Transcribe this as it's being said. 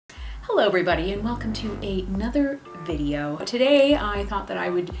Hello everybody and welcome to another video. Today I thought that I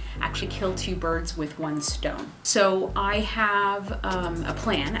would actually kill two birds with one stone. So I have a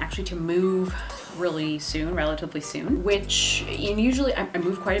plan actually to move really soon, relatively soon, which usually I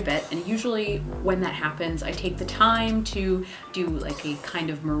move quite a bit, and usually when that happens I take the time to do like a kind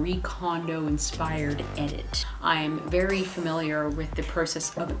of Marie Kondo inspired edit. I'm very familiar with the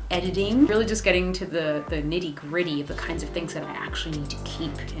process of editing, really just getting to the nitty gritty of the kinds of things that I actually need to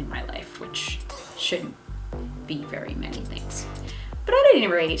keep in my life, which shouldn't be very many things. But at any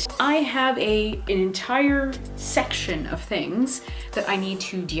rate, I have an entire section of things that I need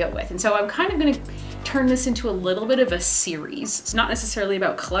to deal with. And so I'm kind of gonna turn this into a little bit of a series. It's not necessarily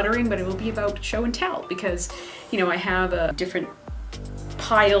about cluttering, but it will be about show and tell because, you know, I have different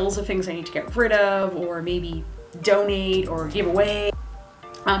piles of things I need to get rid of or maybe donate or give away.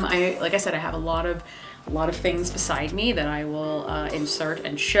 Like I said, I have a lot of things beside me that I will insert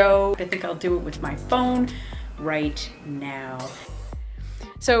and show. I think I'll do it with my phone right now.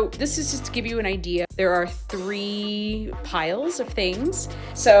 So this is just to give you an idea. There are 3 piles of things.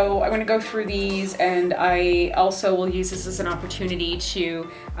 So I'm gonna go through these, and I also will use this as an opportunity to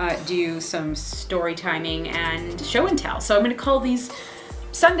do some story timing and show and tell. So I'm gonna call these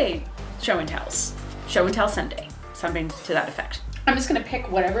Sunday show and tells. Show and tell Sunday, something to that effect. I'm just gonna pick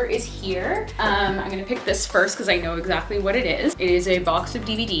whatever is here. I'm gonna pick this first because I know exactly what it is. It is a box of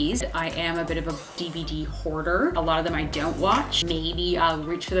DVDs. I am a bit of a DVD hoarder. A lot of them I don't watch. Maybe I'll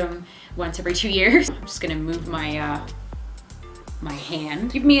reach for them once every 2 years. I'm just gonna move my my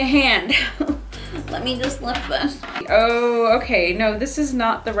hand. Give me a hand. Let me just lift this. Oh, okay, no, this is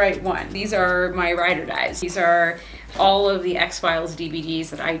not the right one. These are my ride or dies. These are all of the X-Files DVDs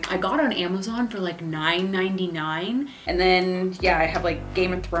that I got on Amazon for like $9.99. And then, yeah, I have like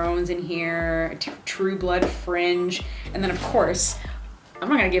Game of Thrones in here, True Blood Fringe, and then of course, I'm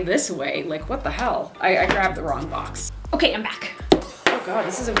not gonna give this away. Like, what the hell? I grabbed the wrong box. Okay, I'm back. Oh God,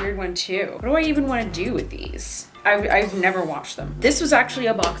 this is a weird one too. What do I even want to do with these? I've never watched them. This was actually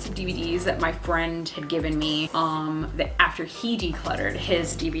a box of DVDs that my friend had given me after he decluttered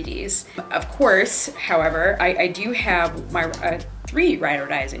his DVDs. Of course, however, I do have my 3 ride or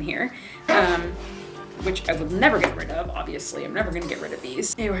dies in here, which I will never get rid of, obviously. I'm never gonna get rid of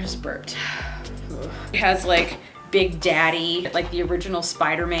these. They were just burped. It has like Big Daddy, like the original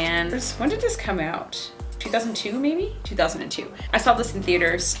Spider-Man. When did this come out? 2002 maybe? 2002. I saw this in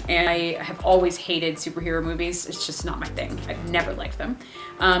theaters and I have always hated superhero movies. It's just not my thing. I've never liked them.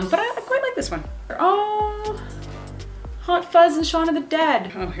 But I quite like this one. Oh, Hot Fuzz and Shaun of the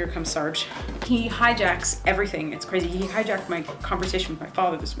Dead. Oh, here comes Sarge. He hijacks everything. It's crazy. He hijacked my conversation with my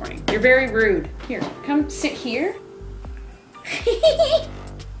father this morning. You're very rude. Here, come sit here.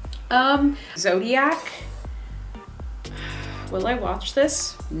 Zodiac. Will I watch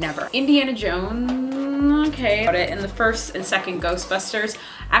this? Never. Indiana Jones, okay. And the first and second Ghostbusters.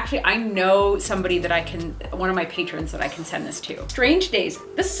 Actually, I know somebody that one of my patrons that I can send this to. Strange Days.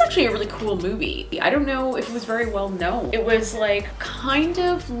 This is actually a really cool movie. I don't know if it was very well known. It was like, kind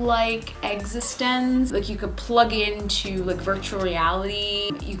of like Existence. Like you could plug into like virtual reality.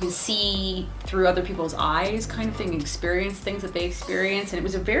 You can see through other people's eyes kind of thing, experience things that they experience. And it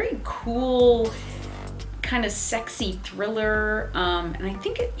was a very cool, kind of sexy thriller, and I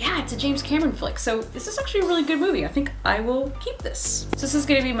think it's a James Cameron flick, so this is actually a really good movie. I think I will keep this. So this is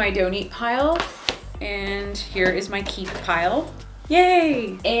gonna be my donate pile, and here is my keep pile.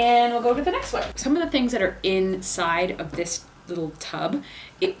 Yay! And we'll go to the next one. Some of the things that are inside of this little tub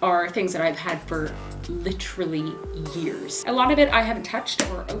are things that I've had for literally years. A lot of it I haven't touched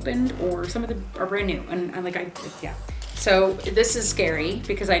or opened, or some of them are brand new, and yeah. So this is scary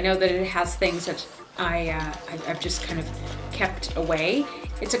because I know that it has things that I've just kind of kept away.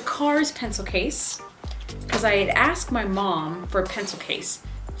 It's a Cars pencil case because I had asked my mom for a pencil case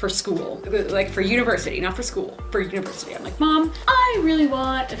for school, like for university, not for school, for university. I'm like, Mom, I really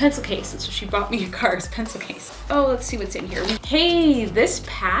want a pencil case. And so she bought me a Cars pencil case. Oh, let's see what's in here. Hey, this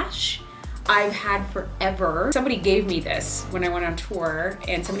patch I've had forever. Somebody gave me this when I went on tour,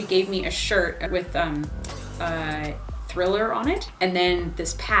 and somebody gave me a shirt with Thriller on it, and then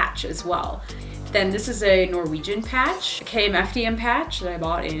this patch as well. Then this is a Norwegian patch, a KMFDM patch that I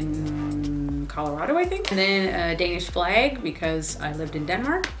bought in Colorado, I think. And then a Danish flag because I lived in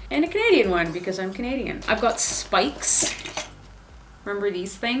Denmark, and a Canadian one because I'm Canadian. I've got spikes. Remember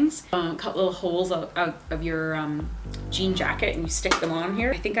these things? Cut little holes out of your jean jacket and you stick them on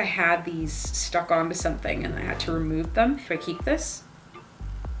here. I think I had these stuck onto something and I had to remove them. Do I keep this?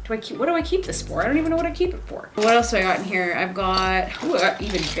 What do I keep this for? I don't even know what I keep it for. What else do I got in here? I've got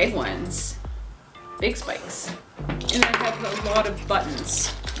even big ones. Big spikes. And I have a lot of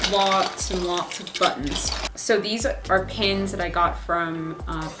buttons. Lots and lots of buttons. So these are pins that I got from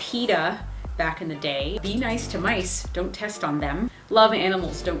PETA back in the day. Be nice to mice, don't test on them. Love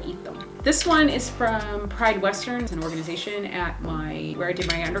animals, don't eat them. This one is from Pride Western. It's an organization at where I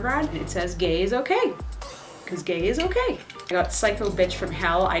did my undergrad. And it says gay is okay, because gay is okay. I got Psycho Bitch from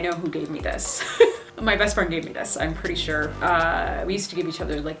Hell. I know who gave me this. My best friend gave me this, I'm pretty sure. We used to give each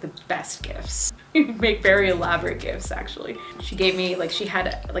other like the best gifts. We make very elaborate gifts, actually. She gave me, like, she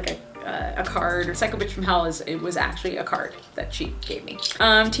had like a card. Psycho Bitch from Hell it was actually a card that she gave me.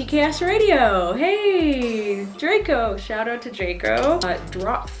 TKS Radio, hey, Draco, shout out to Draco.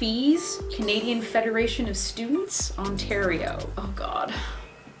 Drop Fees, Canadian Federation of Students, Ontario. Oh God.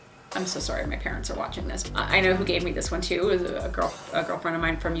 I'm so sorry my parents are watching this. I know who gave me this one too. It was a girlfriend of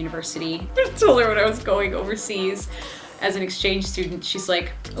mine from university. I told her when I was going overseas as an exchange student, she's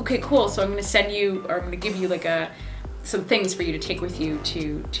like, okay, cool. So I'm gonna send you, or I'm gonna give you like some things for you to take with you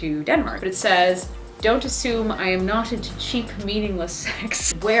to Denmark. But it says, don't assume I am not into cheap, meaningless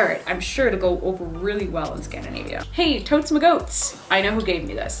sex. Wear it. I'm sure it'll go over really well in Scandinavia. Hey, Totes My Goats. I know who gave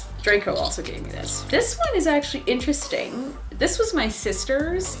me this. Draco also gave me this. This one is actually interesting. This was my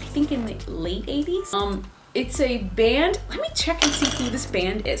sister's, I think in the late 80s. It's a band. Let me check and see who this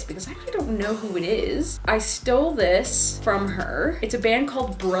band is because I actually don't know who it is. I stole this from her. It's a band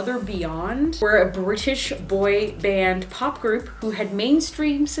called Brother Beyond. We're a British boy band pop group who had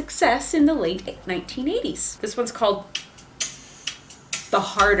mainstream success in the late 1980s. This one's called The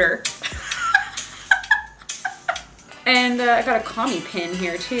Harder. And I got a commie pin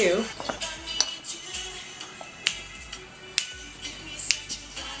here too.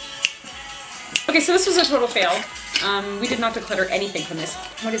 Okay, so this was a total fail. We did not declutter anything from this.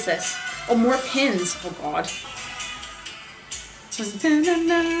 What is this? Oh, more pins. Oh God.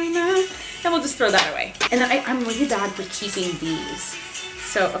 And we'll just throw that away. And then I'm really bad for keeping these.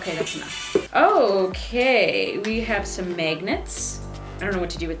 So, okay, that's enough. Okay, we have some magnets. I don't know what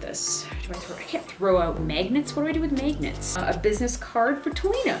to do with this. I can't throw out magnets. What do I do with magnets? A business card for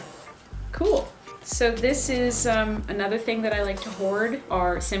Talina. Cool. So this is another thing that I like to hoard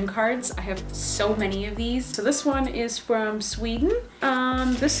are SIM cards. I have so many of these. So this one is from Sweden.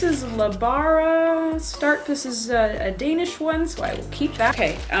 This is Labara Start. This is a Danish one, so I will keep that.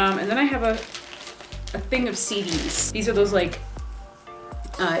 Okay, and then I have a thing of CDs. These are those like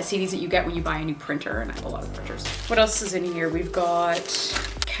CDs that you get when you buy a new printer, and I have a lot of printers. What else is in here? We've got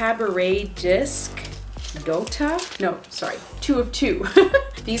Cabaret Disc, Dota. No, sorry, 2 of 2.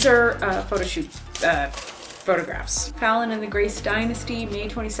 These are photo shoot photographs. Fallon and the Grace Dynasty, May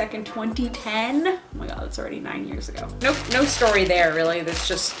 22nd, 2010. Oh my God, that's already 9 years ago. Nope, no story there really. That's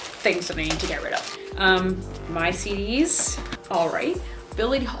just things that I need to get rid of. My CDs. All right.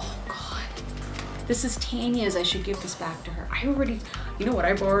 Billy, oh God. This is Tanya's. I should give this back to her. You know what?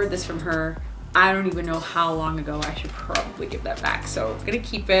 I borrowed this from her. I don't even know how long ago. I should probably give that back. So I'm gonna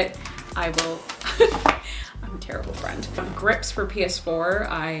keep it. I will. I'm a terrible friend. Grips for PS4,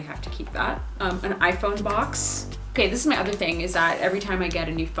 I have to keep that. An iPhone box. Okay, this is my other thing is that every time I get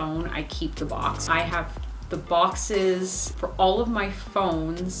a new phone, I keep the box. I have the boxes for all of my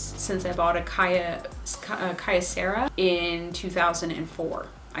phones since I bought a Kyocera in 2004.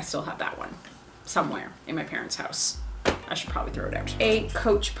 I still have that one somewhere in my parents' house. I should probably throw it out. A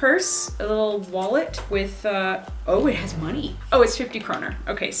Coach purse, a little wallet with, oh, it has money. Oh, it's 50 kroner.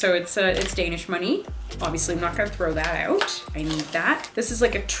 Okay, so it's Danish money. Obviously, I'm not gonna throw that out. I need that. This is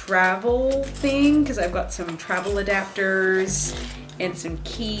like a travel thing because I've got some travel adapters and some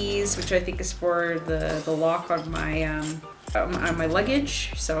keys, which I think is for the lock on my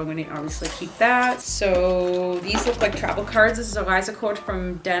luggage. So I'm gonna obviously keep that. So these look like travel cards. This is a Reisekort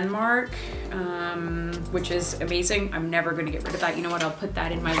from Denmark, which is amazing. I'm never gonna get rid of that. You know what? I'll put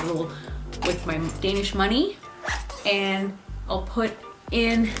that in my with my Danish money, and I'll put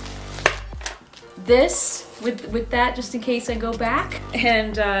in this with that just in case I go back.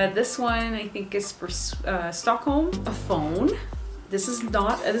 And this one I think is for Stockholm. A phone. This is a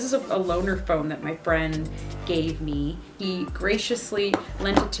loaner phone that my friend gave me. He graciously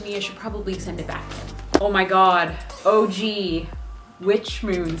lent it to me. I should probably send it back to him. Oh my God, OG Witch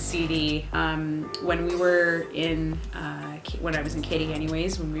Moon CD. When we were in, when I was in Katie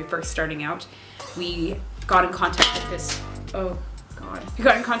anyways, when we were first starting out, we got in contact with this, oh God. We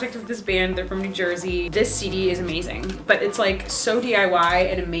got in contact with this band, they're from New Jersey. This CD is amazing, but it's like so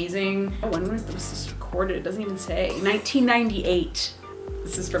DIY and amazing. Oh, when was this recorded? It doesn't even say. 1998.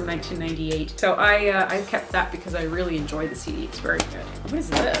 This is from 1998. So I kept that because I really enjoy the CD. It's very good. What is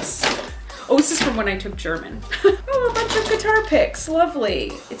this? Oh, this is from when I took German. Oh, a bunch of guitar picks.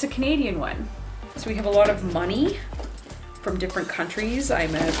 Lovely. It's a Canadian one. So we have a lot of money from different countries. I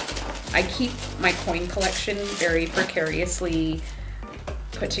keep my coin collection very precariously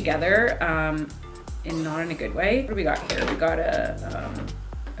put together, and not in a good way. What do we got here? We got a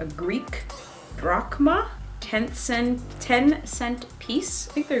Greek drachma, 10 cent piece.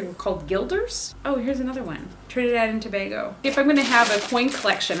 I think they're called guilders. Oh, here's another one. Trinidad and Tobago. If I'm gonna have a coin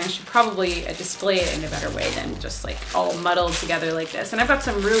collection, I should probably display it in a better way than just like all muddled together like this. And I've got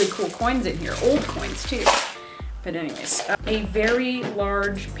some really cool coins in here, old coins too. But anyways, a very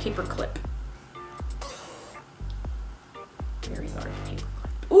large paper clip. Very large paper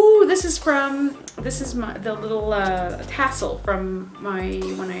clip. Ooh, this is the little tassel from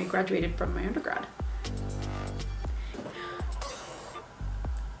when I graduated from my undergrad.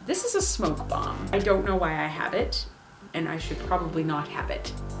 This is a smoke bomb. I don't know why I have it, and I should probably not have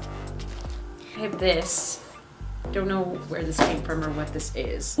it. I have this. Don't know where this came from or what this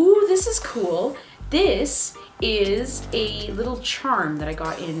is. Ooh, this is cool. This is a little charm that I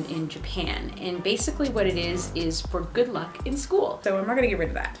got in Japan. And basically what it is for good luck in school. So I'm not gonna get rid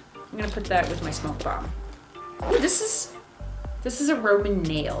of that. I'm gonna put that with my smoke bomb. Ooh, this is a Roman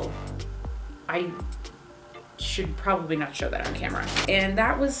nail. I should probably not show that on camera. And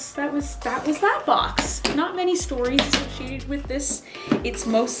that was that box. Not many stories associated with this. It's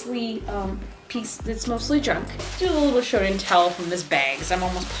mostly it's mostly junk. Do a little show and tell from this bag, because I'm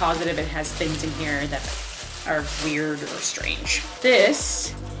almost positive it has things in here that are weird or strange.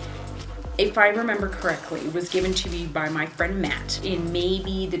 This, if I remember correctly, was given to me by my friend Matt in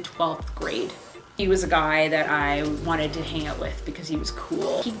maybe the 12th grade. He was a guy that I wanted to hang out with because he was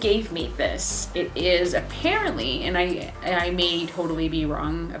cool. He gave me this. It is apparently, and I may totally be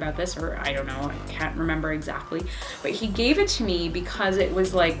wrong about this, or I don't know, I can't remember exactly, but he gave it to me because it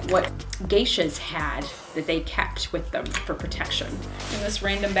was like what geishas had that they kept with them for protection. And this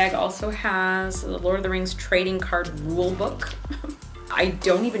random bag also has the Lord of the Rings trading card rule book. I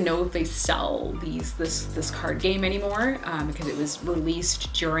don't even know if they sell this card game anymore, because it was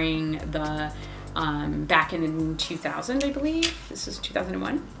released during the back in 2000, I believe. This is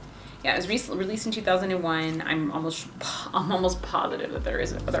 2001. Yeah, it was released in 2001. I'm almost positive that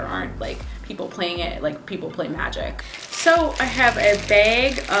there aren't like people playing it like people play Magic. So I have a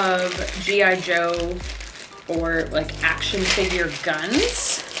bag of G.I. Joe or like action figure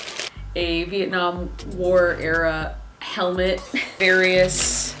guns, a Vietnam War era helmet,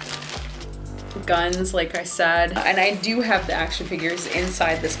 various guns, like I said, and I do have the action figures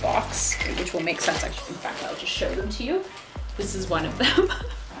inside this box, which will make sense actually. In fact, I'll just show them to you. This is one of them.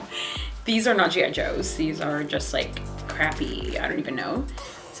 These are not G.I. Joes. These are just like crappy, I don't even know.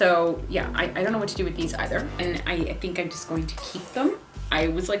 So yeah, I don't know what to do with these either, and I think I'm just going to keep them. I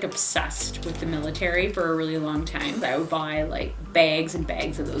was like obsessed with the military for a really long time. I would buy like bags and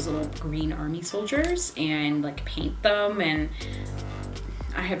bags of those little green army soldiers and like paint them, and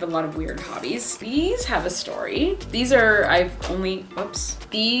I have a lot of weird hobbies. These have a story. These are,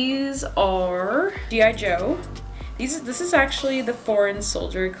 these are G.I. Joe. This is actually the Foreign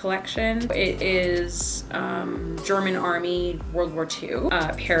Soldier collection. It is German Army, World War II,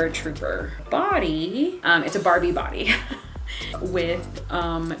 paratrooper body. It's a Barbie body with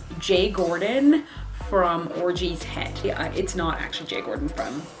Jay Gordon from Orgy's head. It's not actually Jay Gordon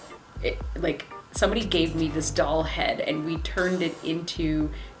from it. Like, somebody gave me this doll head and we turned it into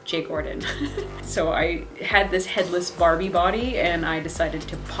Jay Gordon. So I had this headless Barbie body and I decided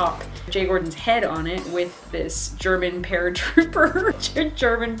to pop Jay Gordon's head on it with this German paratrooper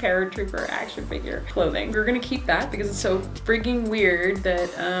action figure clothing. We're gonna keep that because it's so frigging weird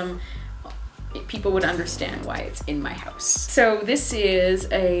that people would understand why it's in my house. So this is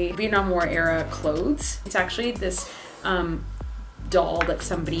a Vietnam War era clothes. It's actually this doll that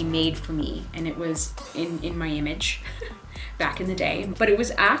somebody made for me, and it was in my image back in the day. But it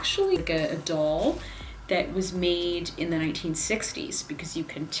was actually like a doll that was made in the 1960s, because you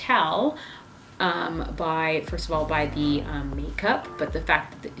can tell first of all by the makeup, but the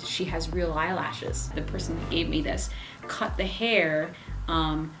fact that she has real eyelashes. The person that gave me this cut the hair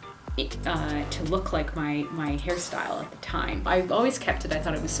to look like my hairstyle at the time. I've always kept it. I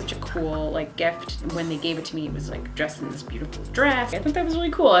thought it was such a cool like gift. When they gave it to me, it was like dressed in this beautiful dress. I thought that was really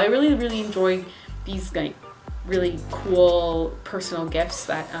cool. I really enjoy these like really cool personal gifts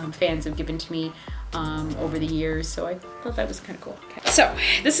that fans have given to me over the years. So I thought that was kind of cool. Okay. So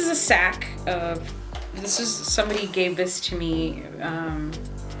this is a sack of, somebody gave this to me, and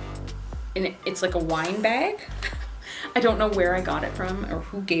it's like a wine bag. I don't know where I got it from or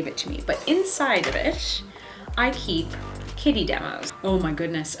who gave it to me, but inside of it, I keep kitty demos. Oh my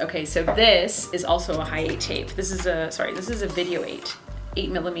goodness. Okay, so this is also a high 8 tape. This is a video 8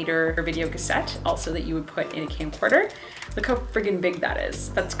 8mm video cassette, also that you would put in a camcorder. Look how friggin' big that is.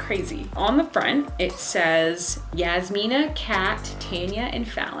 That's crazy. On the front, it says Yasmina, Kat, Tanya, and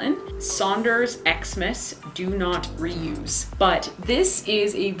Fallon. Saunders, Xmas, do not reuse. But this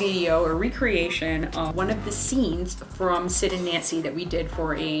is a video, a recreation of one of the scenes from Sid and Nancy that we did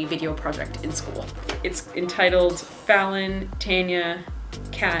for a video project in school. It's entitled Fallon, Tanya,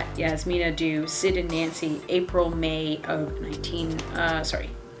 Kat, Yasmina do Sid and Nancy, April, May of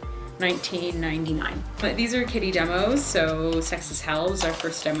 1999. But these are kitty demos, so Sex is Hell was our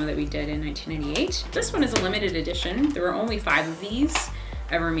first demo that we did in 1998. This one is a limited edition. There were only 5 of these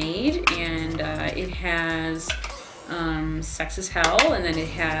ever made, and it has Sex is Hell, and then it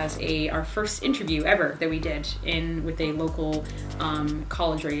has our first interview ever that we did with a local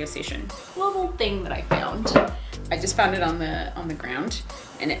college radio station. Little thing that I found. I just found it on the ground,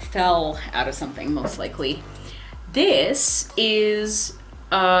 and it fell out of something, most likely. This is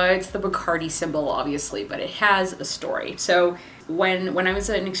it's the Bacardi symbol, obviously, but it has a story. So when I was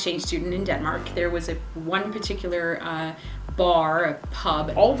an exchange student in Denmark, there was one particular bar, a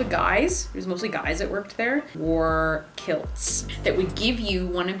pub. All the guys, it was mostly guys that worked there, wore kilts that would give you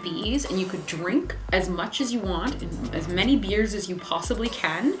one of these, and you could drink as much as you want and as many beers as you possibly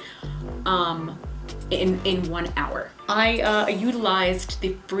can in 1 hour. I utilized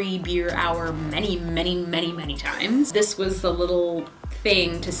the free beer hour many times. This was the little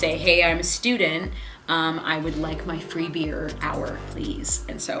thing to say, hey, I'm a student, I would like my free beer hour, please.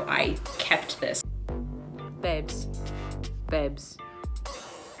 And so I kept this. Babes, babes,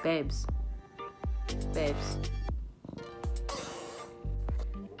 babes, babes.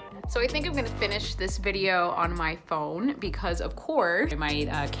 So I think I'm gonna finish this video on my phone because, of course,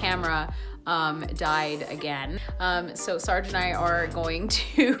 my camera died again. So Sarge and I are going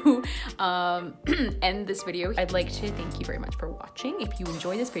to end this video. I'd like to thank you very much for watching. If you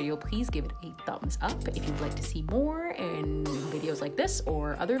enjoyed this video, please give it a thumbs up. If you'd like to see more and videos like this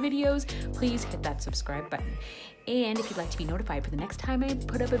or other videos, please hit that subscribe button. And if you'd like to be notified for the next time I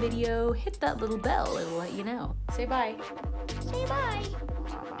put up a video, hit that little bell. It'll let you know. Say bye. Say bye.